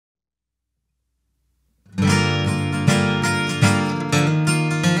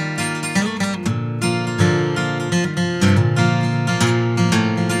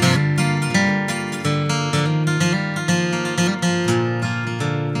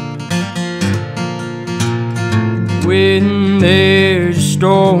when there's a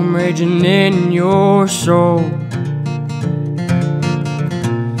storm raging in your soul.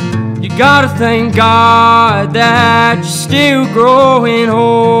 You gotta thank God that you're still growing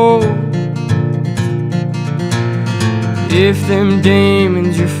old. If them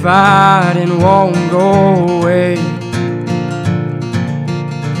demons you're fighting won't go away,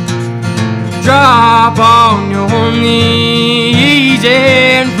 drop on your knees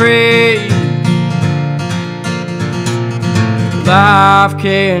and pray. Life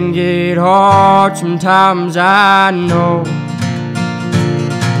can get hard sometimes, I know.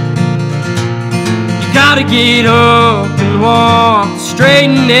 You gotta get up and walk the straight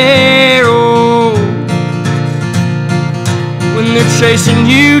and narrow. When they're chasing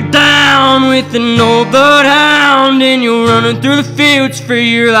you down with an old bloodhound and you're running through the fields for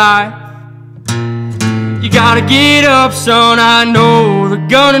your life, you gotta get up, son, I know they're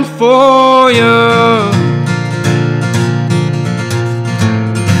gunning for you.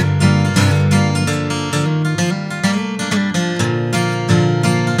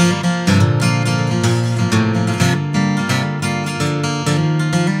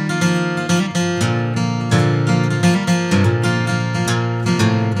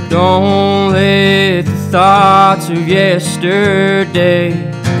 Don't let the thoughts of yesterday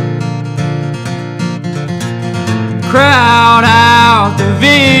crowd out the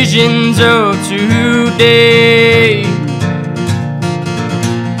visions of today.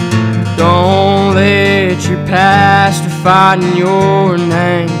 Don't let your past define your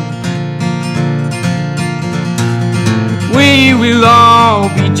name. We will all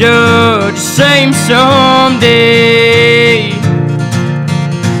be judged the same someday.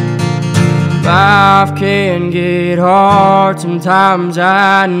 Life can get hard sometimes,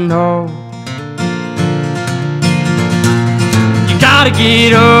 I know. You gotta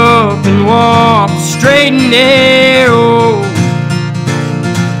get up and walk the straight and narrow.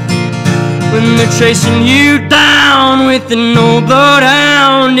 When they're chasing you down with an old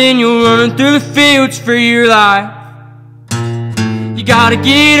bloodhound and you're running through the fields for your life, you gotta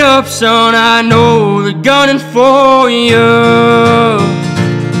get up, son, I know they're gunning for you.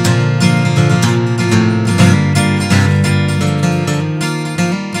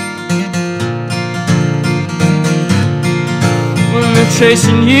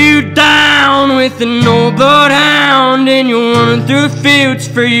 Chasing you down with an old bloodhound and you're running through the fields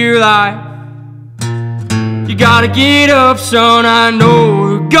for your life, you gotta get up, son, I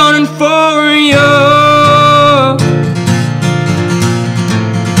know they're gunning for you.